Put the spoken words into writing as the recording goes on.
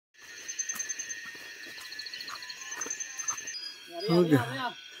Okay.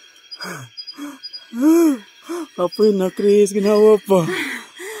 Apoy na, Chris. Ginawa pa.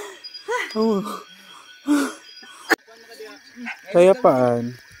 Oh. Kaya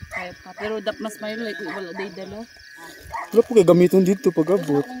paan? Kaya pa. Pero mas may like, wala day dalo. Wala po kayo gamitin dito pag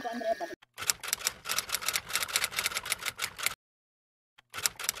abot.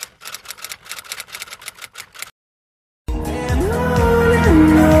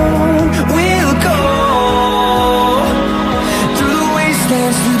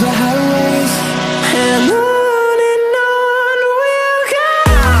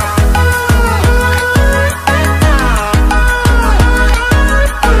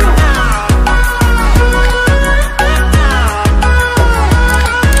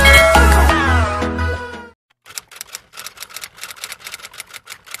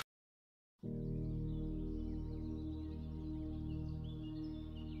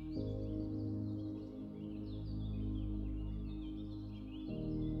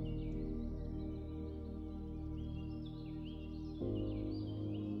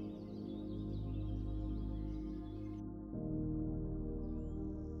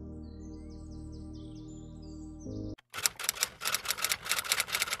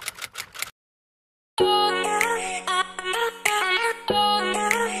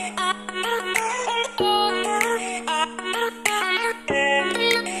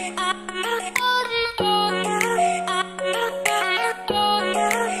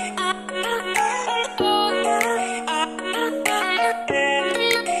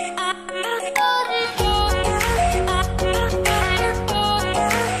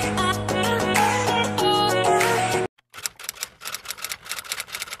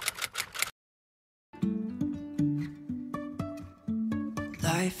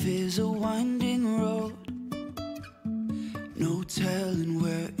 Life is a winding road, no telling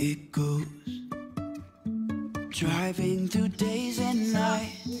where it goes. Driving through days and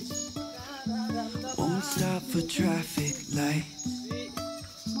nights, won't stop for traffic lights.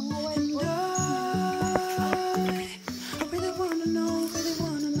 And I really wanna know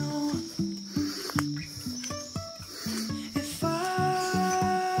if I'll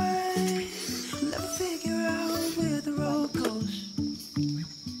ever figure out where the road goes.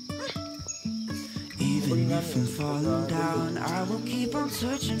 Even if I'm falling down, I will keep on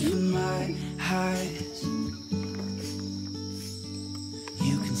searching for my highs.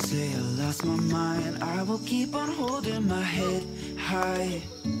 You can say I lost my mind, I will keep on holding my head high.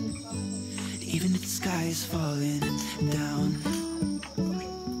 Even if the sky is falling down.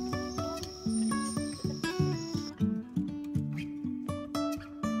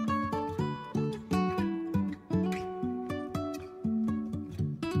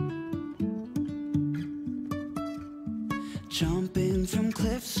 Jumping from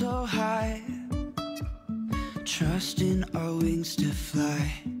cliffs so high, trusting our wings to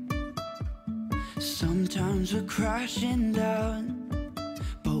fly. Sometimes we're crashing down,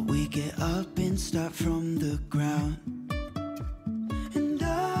 but we get up and start from the ground. And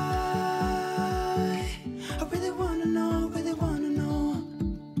I really wanna know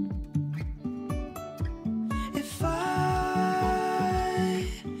if I'll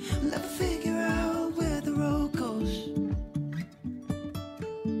ever figure out where the road goes.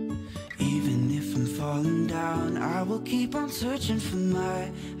 Even if I'm falling down, I will keep on searching for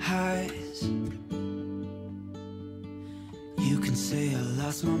my highs. You can say I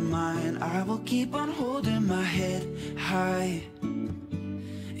lost my mind, I will keep on holding my head high.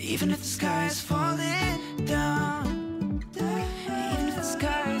 Even if the sky is falling down, even if the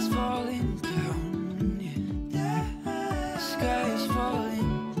sky is falling down, yeah. The sky is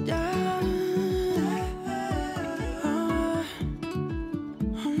falling down.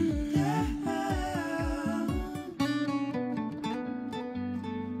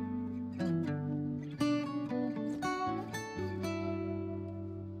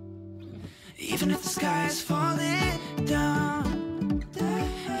 Even if the sky is falling down,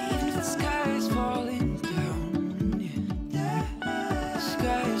 even if the sky is falling down, yeah. The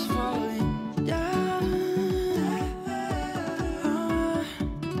sky is falling down.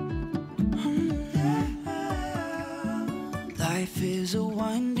 Life is a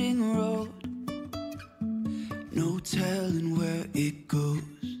winding road, no telling where it goes.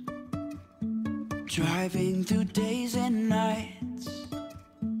 Driving through days and nights,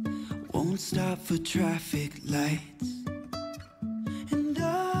 won't stop for traffic lights. And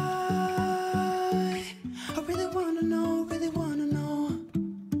I really wanna know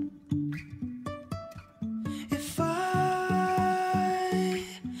if I'll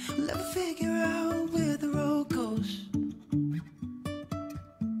ever figure out where the road goes.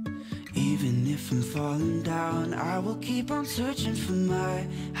 Even if I'm falling down, I will keep on searching for my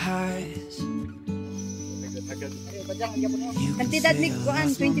highs. Kantidad ni Kuan,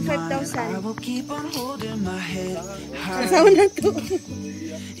 I 25,000. will keep on holding my head high. Kasama na to.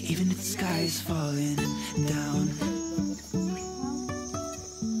 Even if the sky is falling down.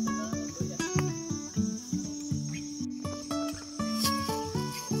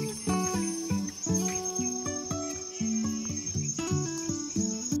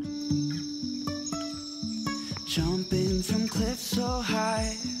 Jumping from cliffs so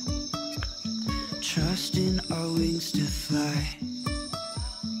high, trusting our wings to fly.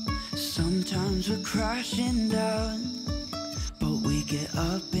 Sometimes we're crashing down, but we get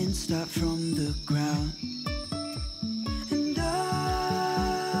up and start from the ground. And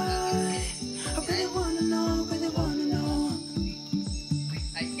I really wanna know,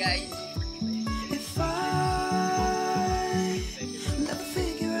 if I never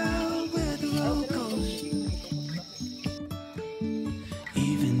figure out where the road goes.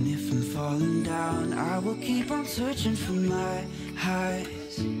 Even if I'm falling down, I will keep on searching for my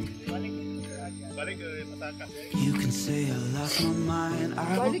highs. You can say I lost my mind,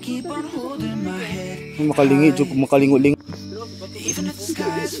 I will keep on holding my head Makalingi, joke makalinguling. even if the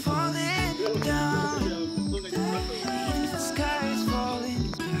sky is falling down. Even if the sky is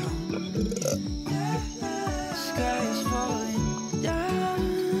falling down. The sky is falling down.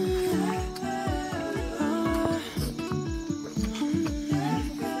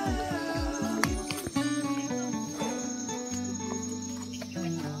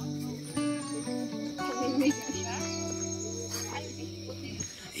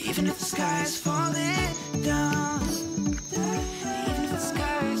 Even if the sky is falling down. Even if the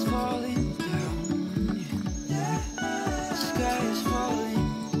sky is falling down. The sky is falling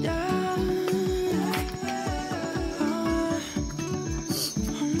down.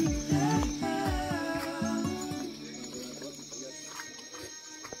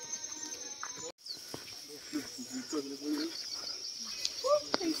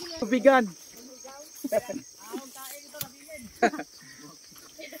 Tubigan.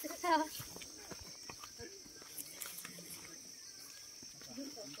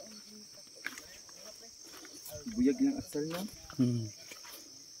 Buyag ng asal na.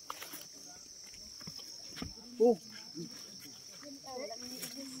 Oh.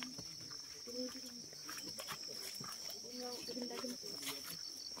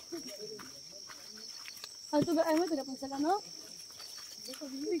 Ano to ba? Ay mo, taga pagsala, no?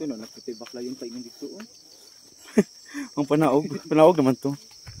 Ito na, nakatibak lang yung paingin dito. Oh. Ang panaog. Panaog naman to.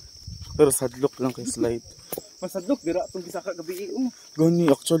 Pero sadlok lang kay slide. Masadlok, dira itong gisaka gabi. Gani,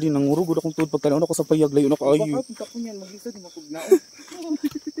 actually, nangurugod akong tuod. Pagkanaon ako sa payag, layo na kaayo. Baka punta ko niyan, maglisod, makugnaon.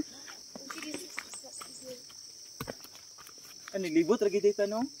 Ano, libot, ragi data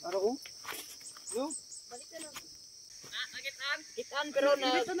no? Araw, oh. No? Kitaan pero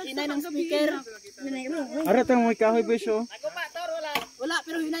na hinay ng speaker. Ara, tayo may kahoy ba siya? Ako pa, tor, wala. Wala,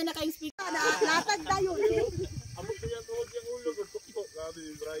 pero hinay na kayong speaker. Latag tayo.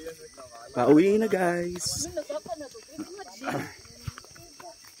 Pauwi na, guys.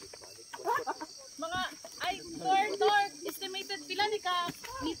 Mga, ay, tor, estimated pila ni ka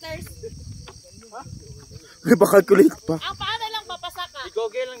meters. Calculate pa. Ang paano lang papasaka?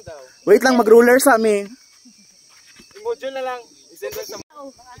 I-google lang daw. Wait lang, mag-roller sa amin. I-module na lang. I-send lang sa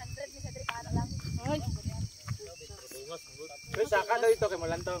Mga 100 sa tripano lang. Pero saka daw ito, kay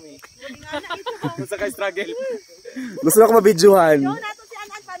malantaw mi. Kung sa struggle. Gusto na ako mabidyohan. Yo, nato si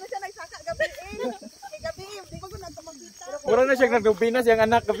Anan, paano siya nagsaka gabi? Kay gabi, di ko na ito magkita. Mura na siyang nagpinas yung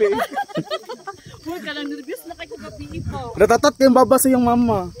anak gabi. Huwag ka lang nervous na kayo kapi po. Natatat kayong baba sa iyong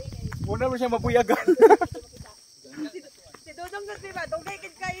mama. Muna mo siya mabuyagan. Si Dudong sa diba, dugay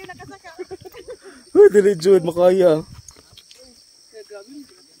kid kayo nakasaka. Uy, dili Jude, makaya.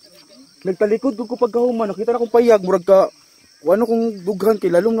 Nagtalikod ko pagkahuman, nakita na akong payag, murag ka, kung ano kong dughan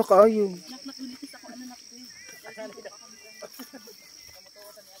kay lalong nakaayo. Nakulitis ako, ano nakulitis.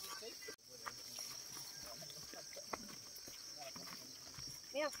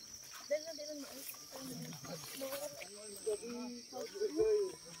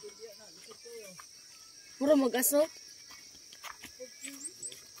 'Puro mag-aso.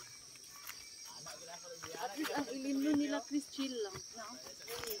 At least ang ilino nila, please chill lang. No?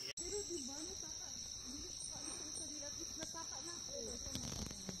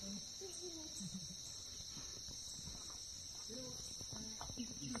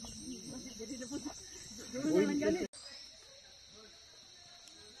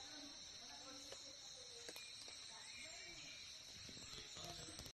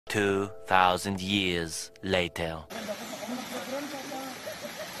 $2,000 years later.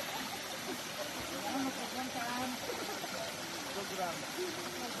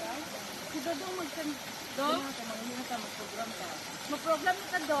 dong magsan. Dong? Mag-program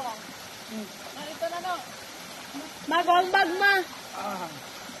ka dong. Ito na no. Magong bagma.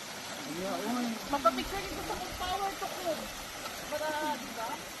 Magpapicture dito sa kong power to ko. Para, di ba?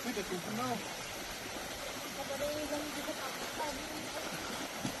 Pwede, kung ano.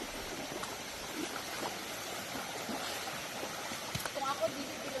 Kung ako,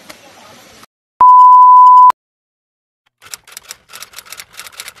 dito pilosof lang ako.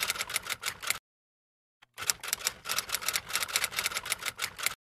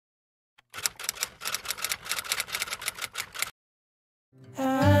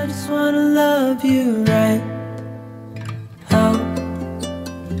 I just wanna love you